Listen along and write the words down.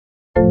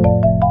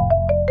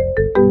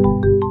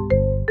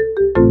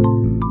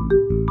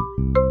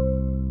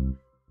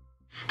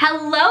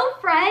Hello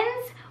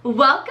friends,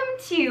 welcome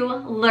to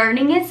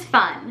Learning is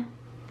Fun,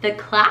 the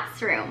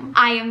classroom.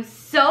 I am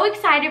so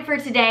excited for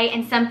today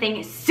and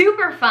something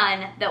super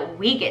fun that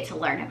we get to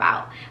learn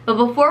about. But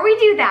before we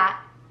do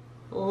that,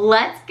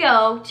 let's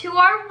go to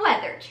our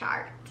weather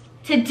chart.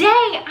 Today,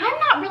 I'm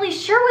not really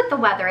sure what the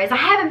weather is. I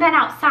haven't been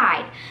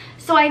outside.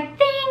 So I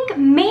think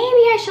maybe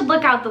I should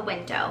look out the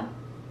window.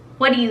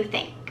 What do you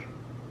think?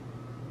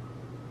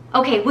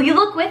 Okay, will you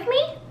look with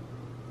me?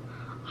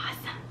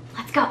 Awesome,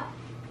 let's go.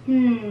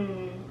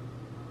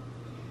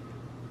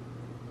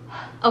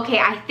 Okay,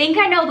 I think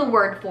I know the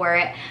word for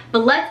it, but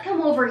let's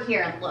come over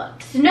here and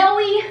look.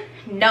 Snowy?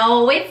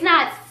 No, it's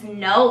not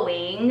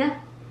snowing.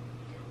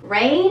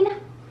 Rain?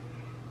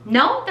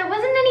 No, there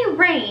wasn't any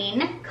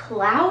rain.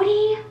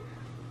 Cloudy?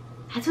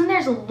 That's when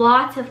there's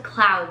lots of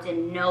clouds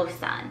and no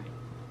sun.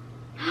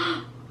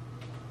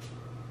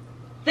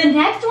 The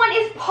next one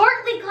is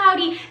partly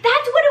cloudy.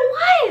 That's what it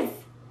was.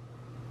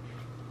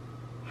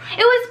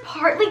 It was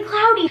partly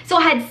cloudy. So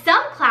it had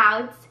some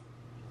clouds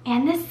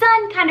and the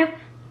sun kind of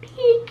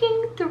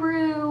peeking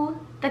through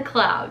the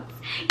clouds.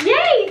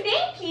 Yay,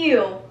 thank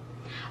you.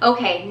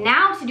 Okay,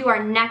 now to do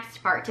our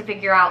next part to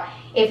figure out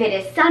if it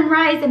is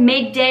sunrise,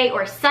 midday,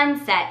 or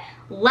sunset,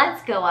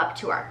 let's go up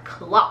to our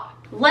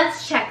clock.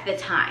 Let's check the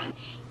time.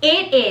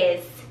 It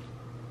is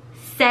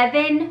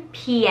 7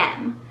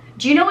 p.m.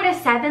 Do you know what a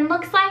 7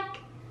 looks like?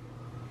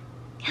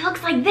 It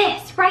looks like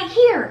this right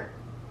here.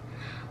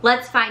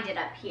 Let's find it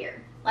up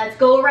here. Let's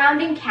go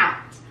around and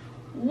count.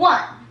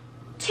 1,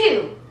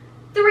 2,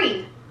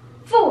 3,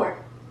 4,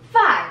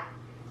 5,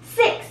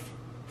 6,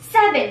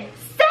 7,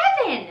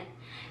 7.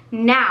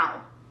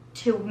 Now,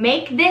 to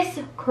make this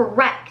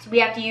correct, we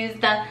have to use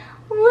the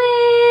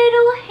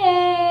little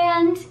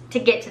hand to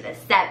get to the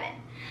 7.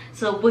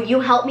 So will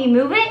you help me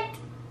move it?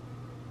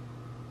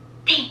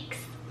 Thanks.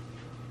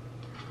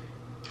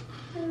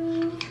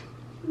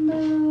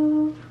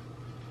 Move.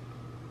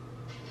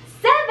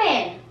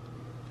 7.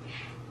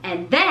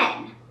 And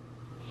then,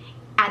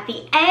 at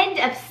the end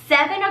of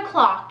 7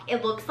 o'clock,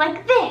 it looks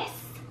like this.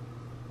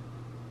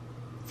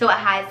 So it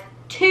has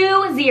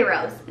 2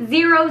 zeros,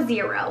 0,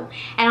 0.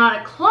 And on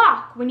a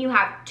clock, when you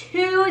have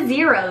 2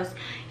 zeros,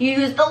 you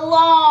use the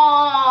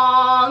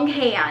long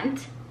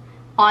hand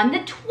on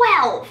the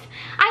 12.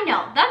 I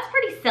know, that's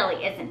pretty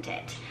silly, isn't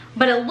it?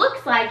 But it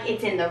looks like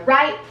it's in the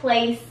right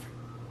place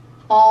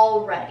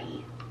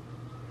already.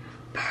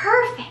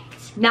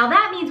 Perfect. Now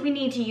that means we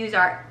need to use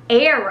our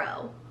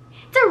arrow.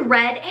 It's a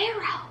red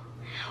arrow.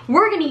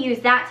 We're gonna use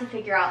that to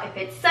figure out if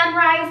it's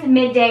sunrise,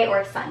 midday,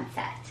 or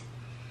sunset.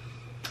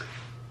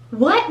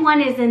 What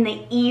one is in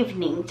the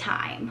evening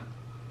time?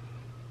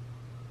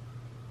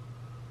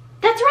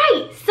 That's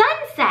right,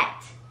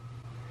 sunset.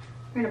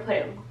 We're gonna put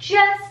it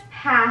just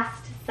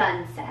past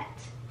sunset.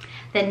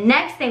 The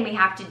next thing we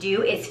have to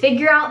do is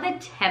figure out the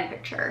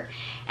temperature.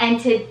 And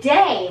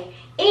today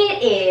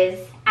it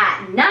is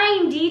at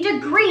 90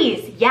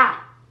 degrees. Yeah,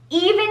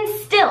 even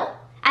still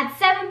at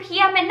 7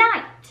 p.m. at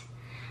night.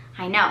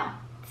 I know,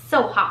 it's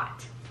so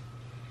hot.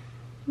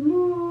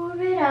 Move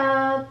it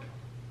up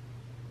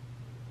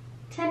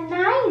to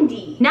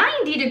 90.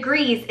 90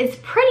 degrees is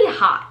pretty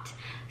hot.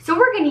 So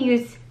we're gonna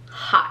use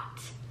hot,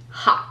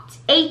 hot,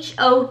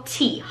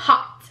 H-O-T,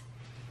 hot.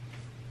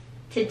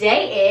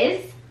 Today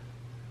is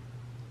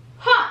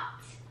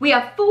hot. We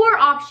have 4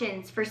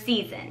 options for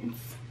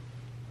seasons.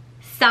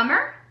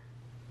 Summer,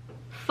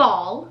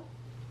 fall,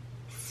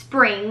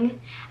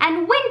 spring,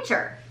 and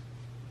winter.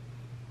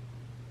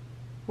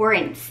 We're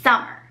in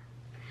summer.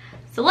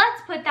 So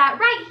let's put that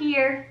right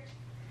here,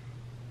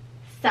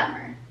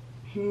 summer.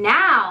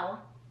 Now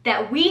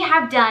that we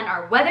have done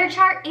our weather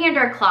chart and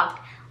our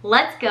clock,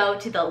 let's go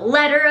to the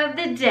letter of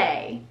the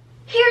day.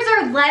 Here's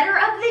our letter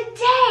of the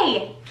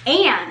day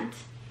and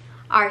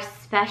our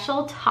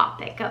special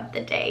topic of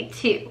the day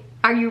too.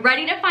 Are you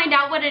ready to find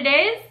out what it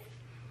is?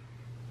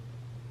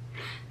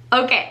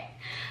 Okay,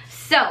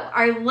 so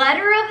our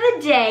letter of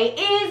the day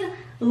is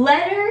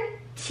letter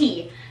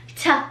T.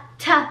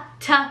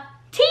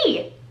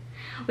 T.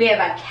 We have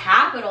a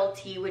capital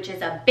T, which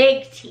is a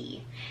big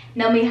T.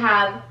 And then we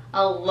have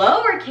a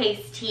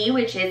lowercase t,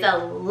 which is a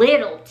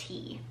little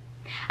t.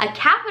 A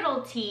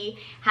capital T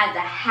has a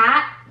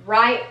hat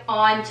right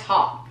on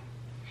top.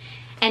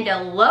 And a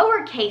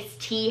lowercase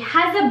t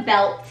has a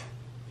belt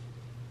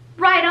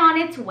right on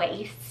its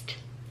waist.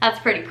 That's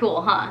pretty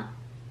cool, huh?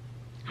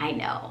 I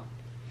know.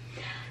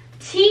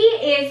 T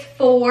is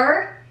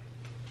for,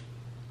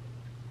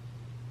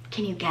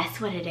 can you guess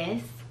what it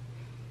is?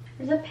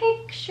 There's a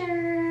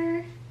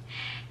picture.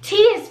 T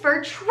is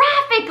for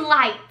traffic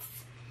lights.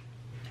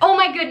 Oh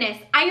my goodness,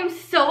 I am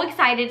so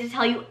excited to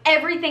tell you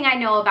everything I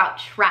know about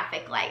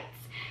traffic lights.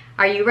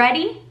 Are you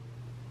ready?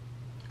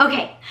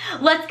 Okay,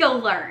 let's go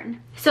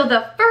learn. So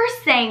the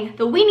first thing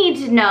that we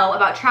need to know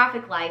about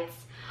traffic lights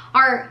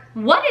are,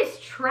 what is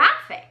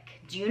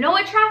traffic? Do you know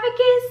what traffic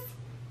is?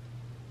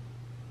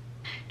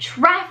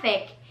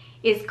 Traffic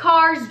is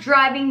cars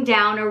driving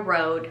down a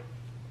road.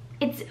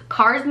 It's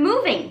cars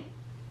moving.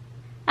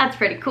 That's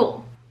pretty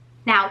cool.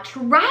 Now,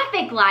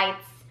 traffic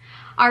lights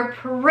are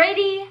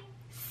pretty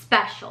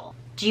special.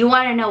 Do you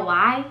want to know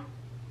why?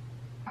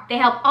 They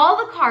help all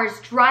the cars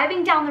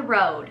driving down the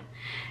road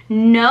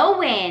know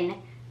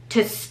when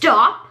to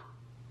stop,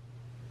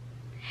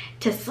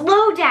 to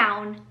slow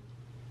down,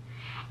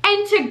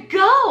 and to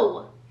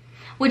go,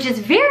 which is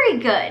very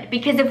good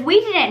because if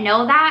we didn't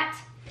know that,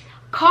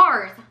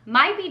 cars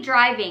might be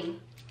driving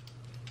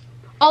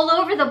all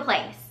over the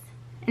place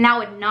and that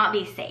would not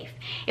be safe.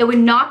 It would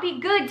not be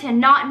good to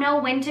not know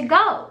when to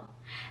go.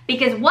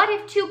 Because what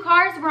if two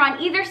cars were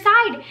on either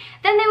side?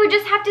 Then they would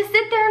just have to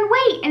sit there and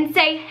wait and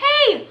say,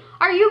 hey,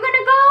 are you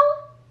gonna go?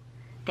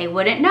 They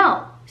wouldn't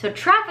know. So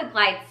traffic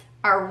lights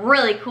are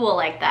really cool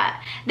like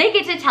that. They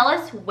get to tell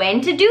us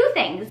when to do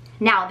things.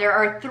 Now, there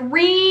are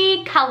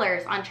 3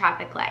 colors on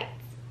traffic lights.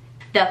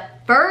 The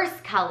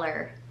first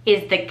color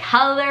is the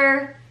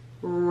color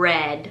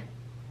red.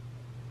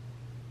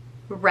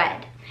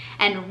 Red.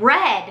 And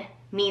red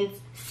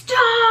means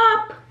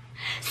stop,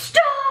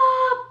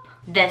 stop.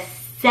 The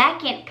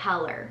second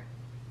color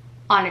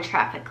on a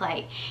traffic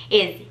light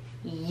is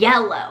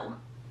yellow.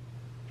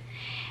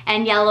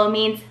 And yellow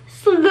means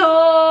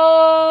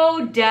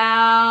slow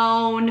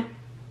down,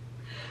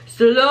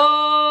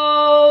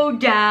 slow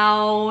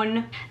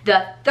down.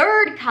 The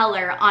third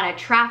color on a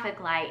traffic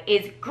light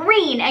is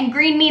green, and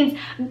green means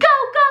go,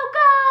 go,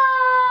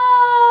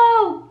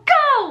 go,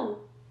 go.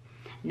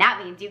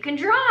 That means you can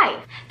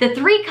drive. The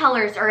 3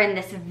 colors are in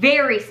this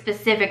very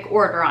specific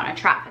order on a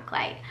traffic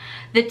light.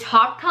 The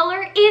top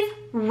color is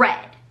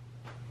red.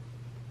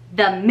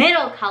 The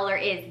middle color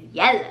is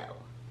yellow.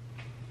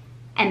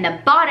 And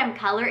the bottom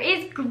color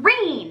is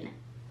green.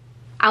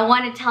 I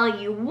want to tell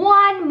you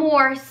one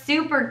more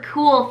super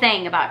cool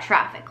thing about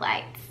traffic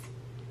lights.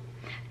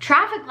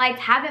 Traffic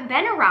lights haven't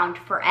been around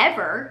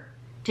forever.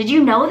 Did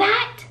you know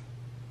that?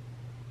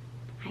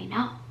 I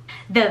know.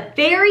 The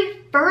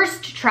very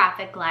first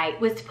traffic light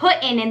was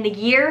put in the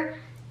year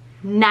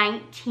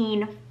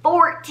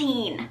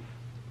 1914.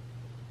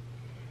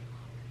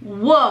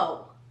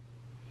 Whoa.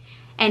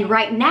 And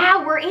right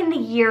now we're in the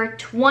year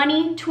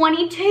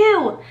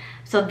 2022.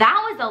 So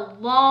that was a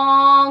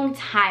long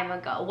time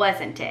ago,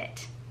 wasn't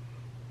it?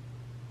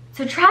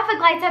 So traffic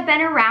lights have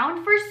been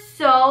around for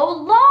so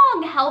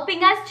long,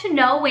 helping us to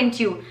know when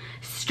to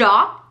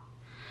stop,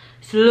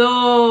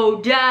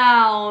 slow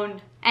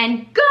down,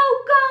 and go,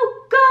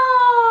 go,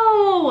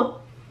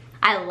 go.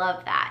 I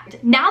love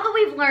that. Now that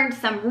we've learned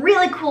some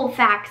really cool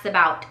facts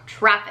about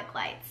traffic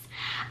lights,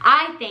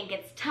 I think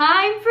it's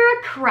time for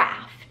a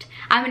craft.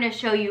 I'm gonna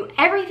show you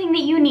everything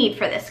that you need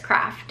for this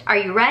craft. Are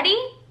you ready?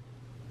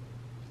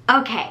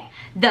 Okay,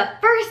 the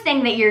first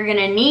thing that you're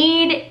gonna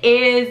need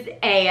is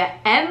a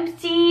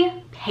empty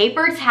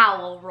paper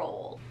towel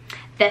roll.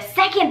 The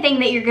second thing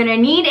that you're gonna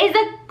need is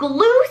a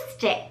glue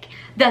stick.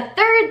 The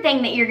third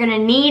thing that you're gonna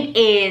need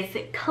is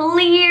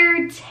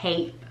clear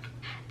tape.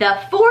 The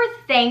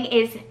fourth thing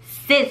is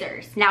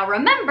scissors. Now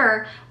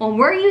remember, when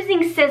we're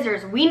using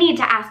scissors, we need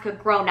to ask a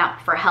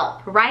grown-up for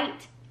help,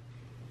 right?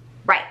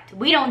 Right,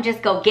 we don't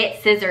just go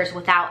get scissors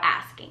without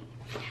asking.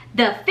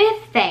 The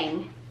fifth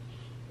thing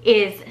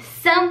is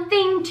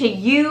something to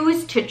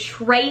use to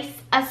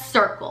trace a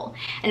circle.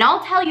 And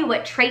I'll tell you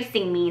what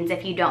tracing means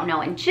if you don't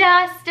know in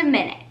just a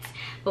minute.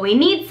 But we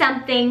need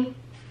something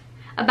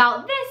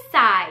about this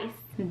size.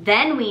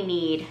 Then we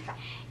need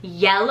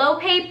yellow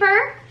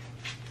paper,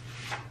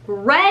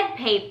 red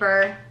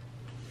paper,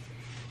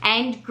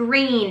 and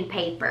green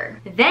paper.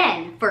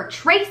 Then for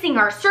tracing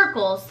our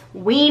circles,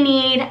 we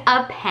need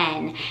a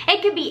pen.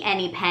 It could be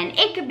any pen,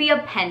 it could be a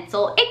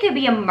pencil, it could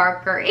be a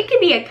marker, it could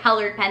be a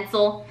colored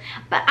pencil,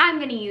 but I'm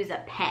gonna use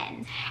a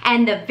pen.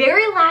 And the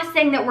very last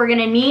thing that we're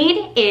gonna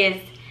need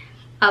is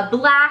a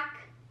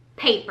black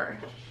paper,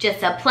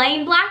 just a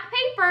plain black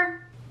paper.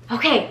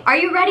 Okay, are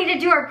you ready to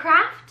do our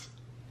craft?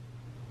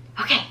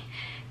 Okay,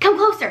 come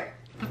closer.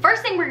 The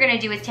first thing we're gonna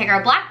do is take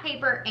our black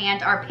paper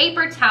and our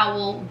paper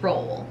towel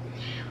roll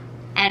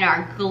and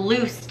our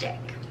glue stick.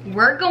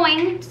 We're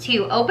going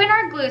to open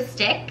our glue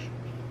stick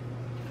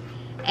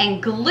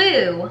and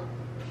glue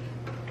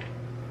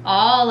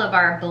all of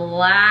our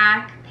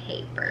black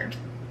paper.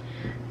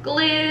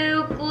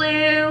 Glue,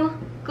 glue,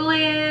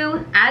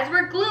 glue. As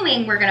we're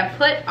gluing, we're gonna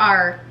put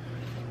our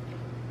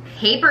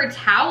paper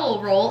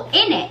towel roll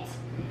in it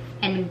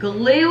and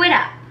glue it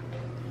up.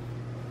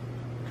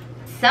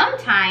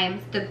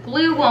 Sometimes the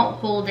glue won't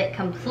hold it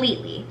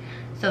completely,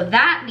 so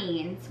that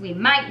means we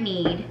might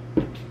need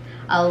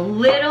a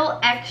little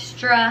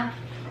extra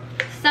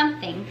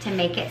something to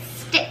make it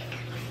stick,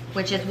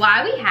 which is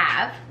why we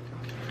have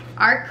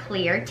our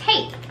clear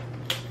tape.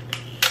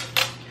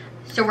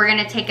 So we're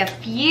gonna take a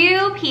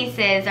few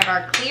pieces of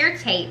our clear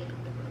tape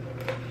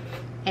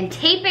and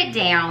tape it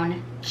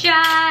down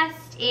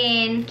just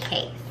in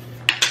case.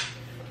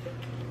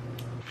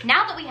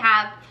 Now that we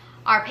have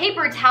our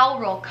paper towel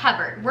roll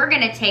covered, we're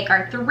gonna take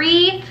our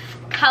 3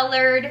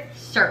 colored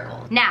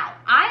circles. Now,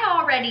 I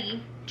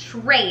already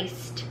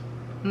traced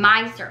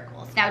my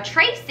circles. Now,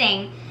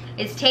 tracing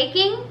is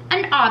taking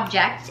an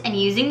object and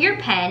using your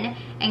pen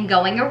and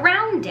going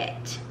around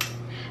it.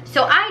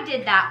 So I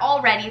did that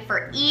already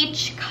for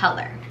each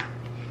color.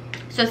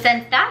 So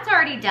since that's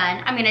already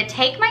done, I'm gonna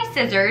take my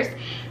scissors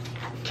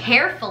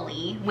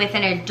carefully with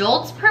an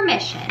adult's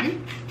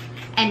permission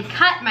and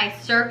cut my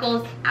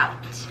circles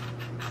out.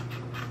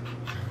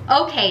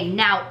 Okay,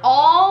 now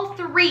all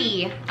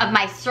 3 of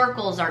my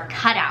circles are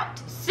cut out.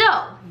 So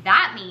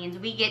that means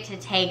we get to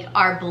take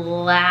our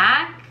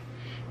black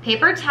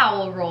paper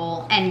towel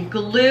roll and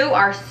glue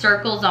our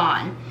circles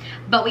on.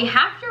 But we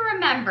have to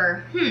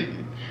remember,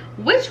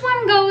 which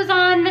one goes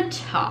on the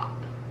top?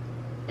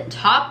 The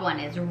top one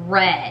is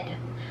red.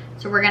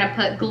 So we're gonna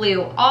put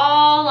glue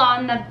all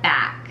on the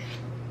back.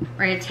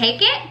 We're gonna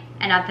take it,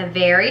 and at the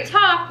very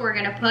top, we're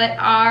gonna put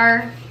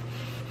our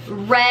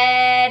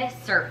red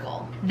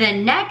circle. The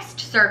next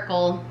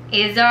circle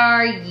is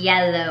our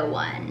yellow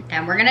one.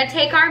 And we're gonna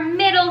take our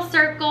middle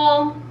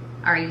circle,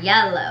 our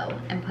yellow,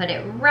 and put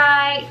it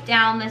right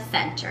down the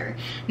center.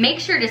 Make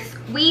sure to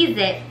squeeze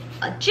it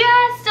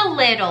just a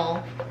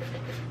little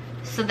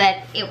so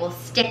that it will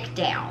stick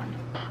down.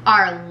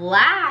 Our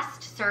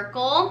last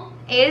circle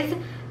is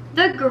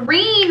the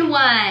green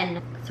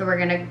one. So we're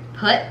gonna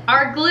put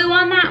our glue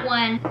on that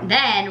one.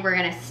 Then we're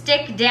gonna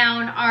stick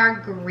down our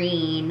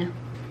green.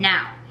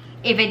 Now,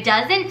 if it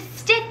doesn't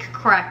stick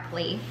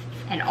correctly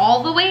and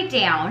all the way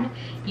down,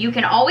 you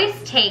can always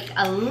take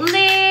a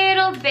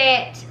little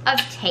bit of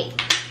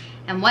tape.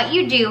 And what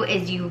you do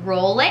is you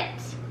roll it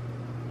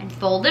and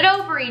fold it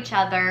over each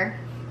other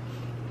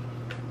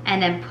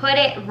and then put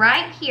it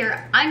right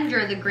here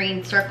under the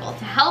green circle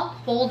to help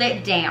hold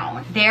it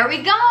down. There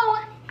we go.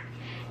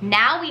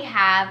 Now we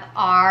have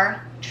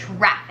our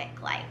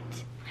traffic light.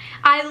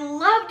 I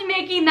loved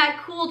making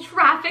that cool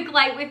traffic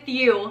light with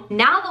you.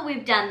 Now that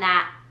we've done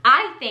that,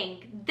 I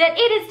think that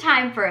it is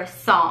time for a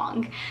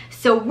song.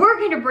 So we're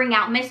gonna bring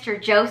out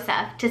Mr.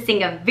 Joseph to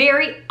sing a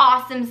very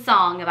awesome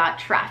song about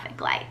traffic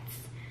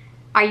lights.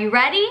 Are you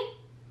ready?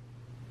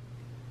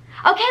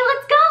 Okay,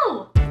 let's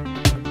go.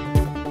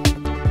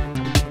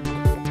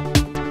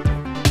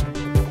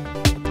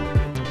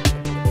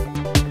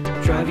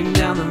 Driving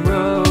down the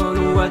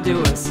road, what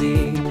do I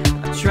see?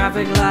 A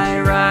traffic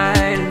light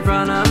right in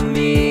front of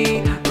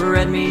me.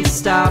 Red means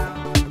stop,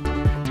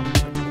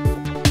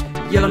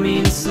 yellow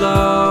means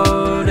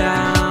slow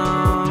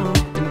down,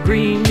 and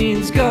green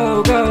means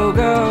go, go,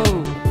 go.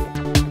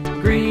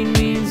 Green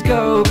means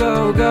go,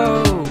 go,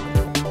 go.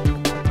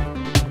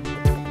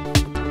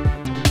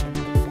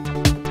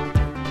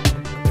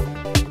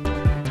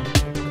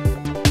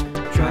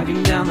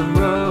 Driving down the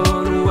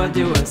road, what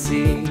do I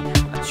see?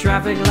 A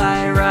traffic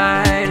light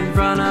right in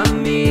front of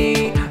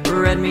me.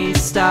 Red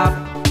means stop,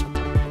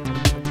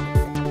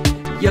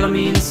 yellow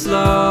means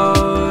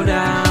slow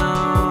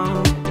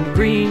down, and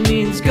green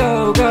means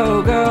go,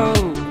 go, go.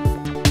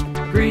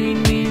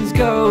 Green means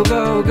go,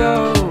 go,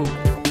 go.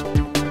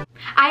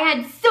 I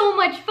had so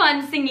much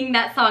fun singing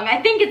that song.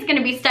 I think it's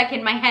gonna be stuck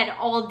in my head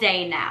all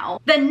day now.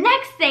 The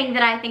next thing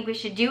that I think we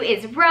should do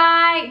is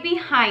right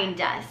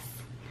behind us.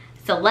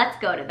 So let's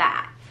go to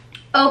that.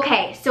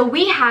 Okay, so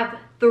we have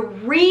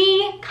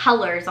 3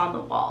 colors on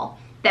the wall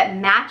that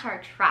match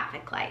our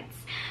traffic lights.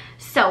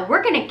 So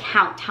we're gonna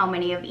count how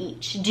many of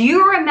each. Do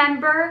you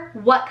remember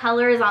what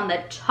color is on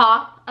the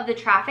top of the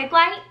traffic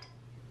light?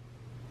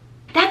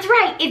 That's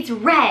right, it's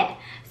red.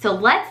 So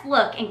let's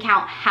look and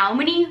count how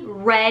many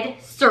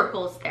red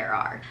circles there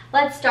are.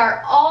 Let's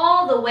start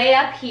all the way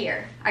up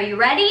here. Are you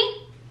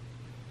ready?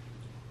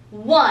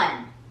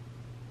 1,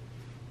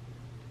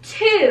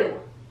 2.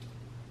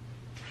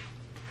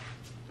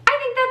 I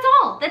think that's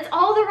all. That's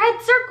all the red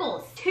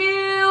circles.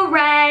 2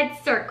 red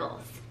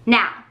circles.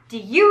 Now, do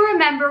you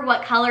remember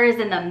what color is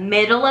in the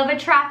middle of a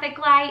traffic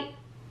light?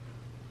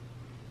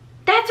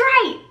 That's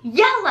right,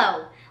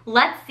 yellow.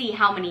 Let's see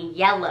how many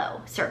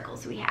yellow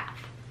circles we have.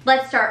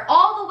 Let's start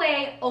all the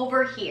way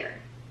over here.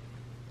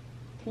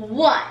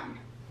 1,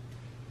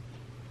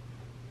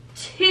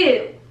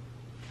 2,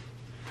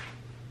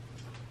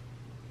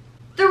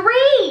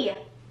 3.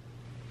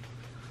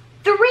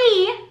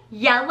 3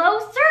 yellow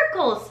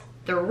circles.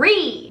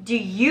 3. Do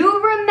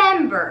you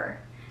remember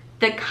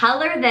the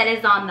color that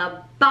is on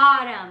the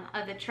bottom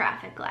of the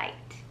traffic light?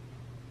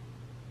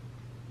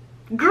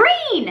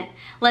 Green.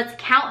 Let's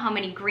count how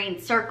many green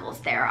circles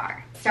there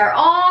are. Start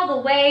all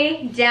the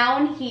way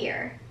down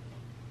here.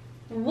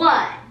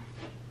 1,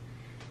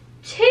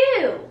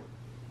 2,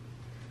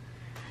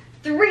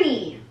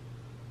 3.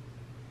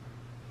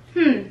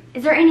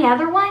 Is there any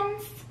other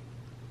ones?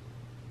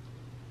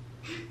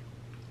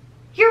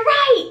 You're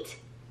right.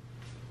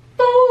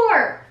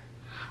 4.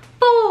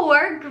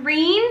 4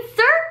 green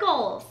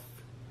circles.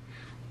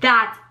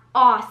 That's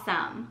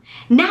awesome.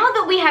 Now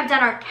that we have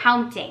done our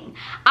counting,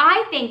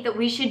 I think that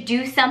we should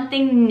do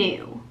something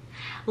new.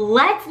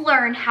 Let's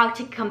learn how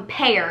to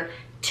compare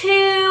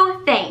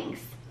 2 things.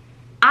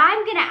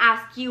 I'm gonna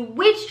ask you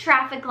which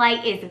traffic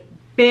light is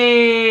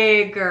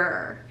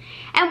bigger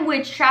and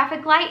which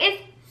traffic light is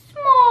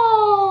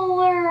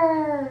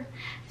smaller.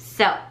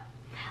 So,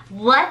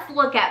 let's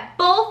look at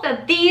both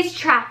of these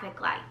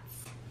traffic lights.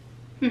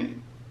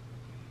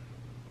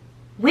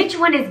 Which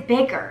one is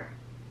bigger?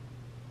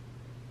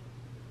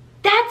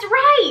 That's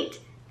right,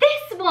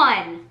 this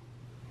one.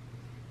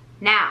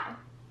 Now,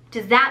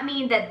 does that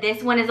mean that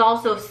this one is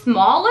also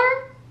smaller?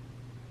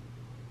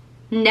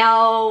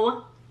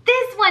 No,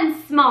 this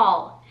one's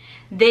small.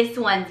 This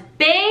one's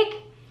big,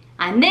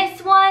 and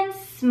this one's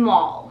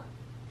small.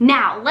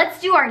 Now, let's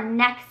do our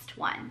next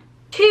one.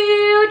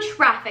 2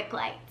 traffic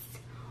lights.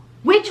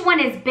 Which one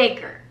is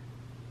bigger?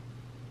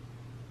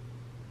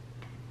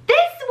 This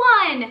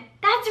one!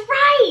 That's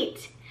right!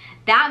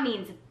 That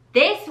means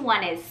this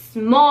one is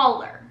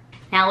smaller.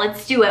 Now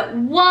let's do it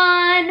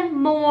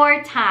one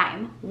more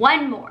time.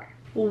 One more.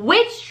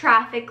 Which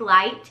traffic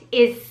light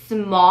is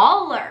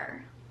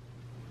smaller?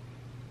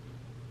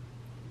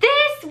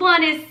 This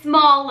one is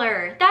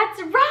smaller.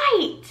 That's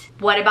right.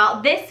 What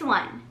about this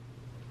one?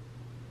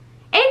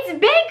 It's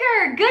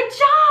bigger. Good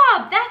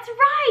job. That's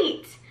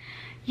right.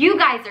 You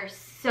guys are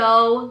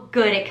so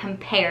good at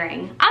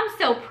comparing. I'm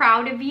so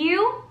proud of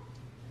you.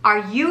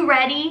 Are you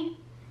ready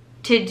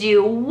to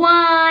do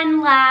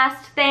one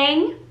last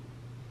thing?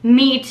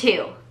 Me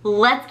too.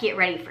 Let's get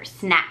ready for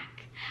snack.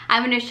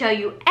 I'm gonna show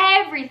you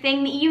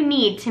everything that you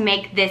need to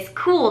make this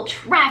cool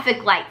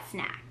traffic light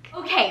snack.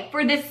 Okay,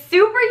 for this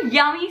super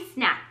yummy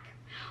snack,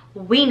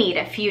 we need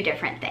a few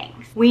different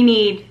things. We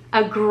need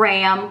a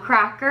graham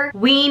cracker,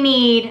 we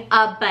need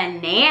a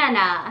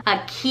banana,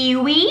 a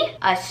kiwi,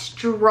 a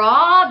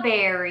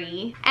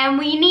strawberry, and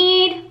we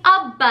need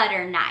a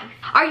butter knife.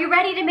 Are you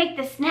ready to make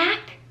the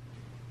snack?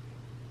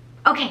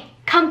 Okay,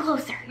 come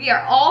closer. We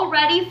are all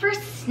ready for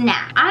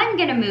snack. I'm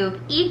gonna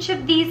move each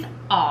of these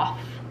off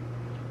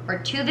or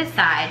to the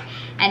side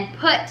and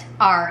put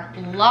our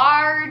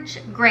large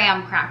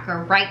graham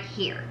cracker right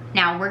here.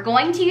 Now we're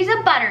going to use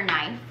a butter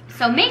knife,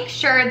 so make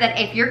sure that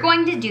if you're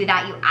going to do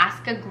that, you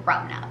ask a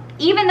grown-up.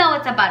 Even though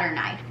it's a butter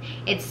knife,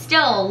 it's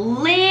still a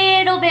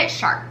little bit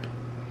sharp.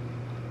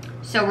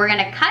 So we're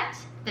gonna cut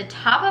the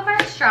top of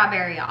our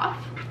strawberry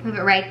off, move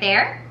it right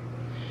there,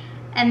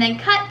 and then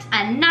cut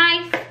a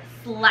nice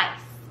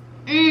slice.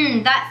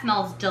 That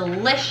smells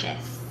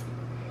delicious.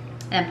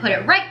 And put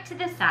it right to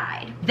the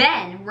side.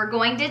 Then we're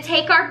going to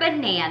take our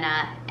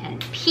banana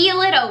and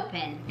peel it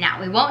open.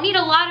 Now we won't need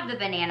a lot of the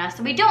banana,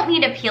 so we don't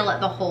need to peel it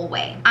the whole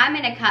way. I'm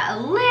gonna cut a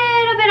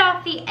little bit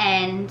off the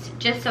end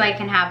just so I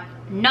can have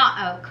not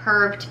a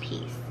curved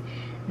piece.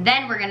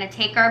 Then we're gonna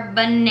take our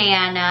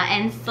banana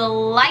and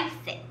slice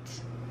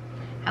it.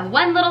 Have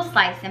one little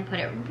slice and put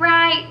it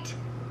right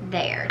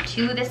there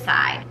to the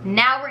side.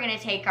 Now we're gonna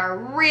take our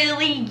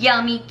really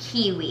yummy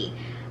kiwi.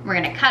 We're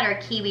gonna cut our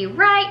kiwi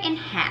right in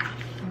half.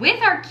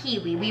 With our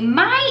kiwi, we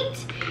might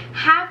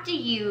have to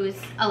use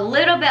a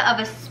little bit of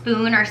a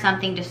spoon or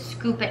something to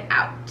scoop it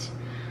out.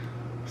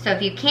 So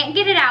if you can't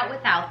get it out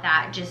without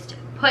that, just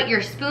put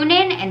your spoon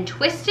in and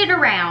twist it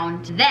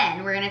around.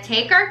 Then we're gonna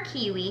take our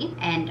kiwi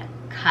and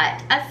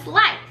cut a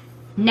slice.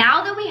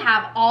 Now that we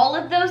have all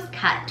of those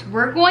cut,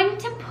 we're going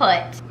to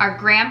put our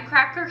graham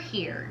cracker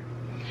here.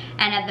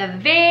 And at the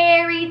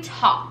very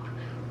top,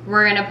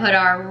 we're gonna put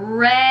our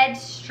red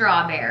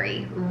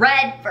strawberry.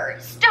 Red for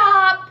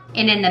stop.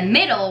 And in the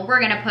middle,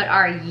 we're gonna put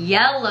our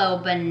yellow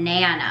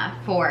banana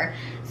for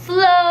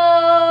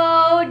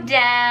slow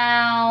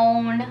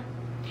down.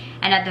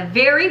 And at the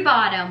very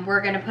bottom,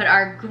 we're gonna put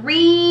our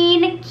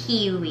green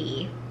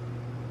kiwi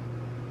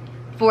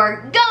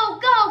for go,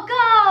 go,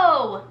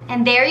 go.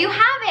 And there you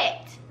have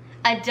it,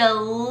 a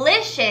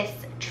delicious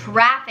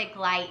traffic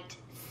light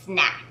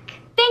snack.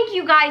 Thank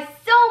you guys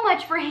so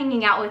much for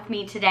hanging out with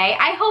me today.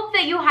 I hope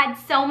that you had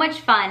so much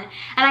fun,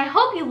 and I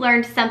hope you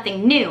learned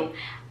something new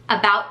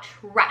about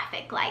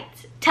traffic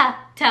lights.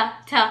 Traffic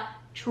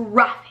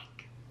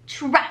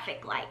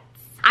lights.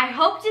 I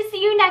hope to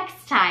see you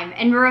next time,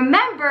 and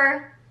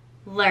remember,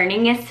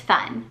 learning is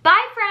fun.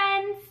 Bye,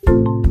 friends.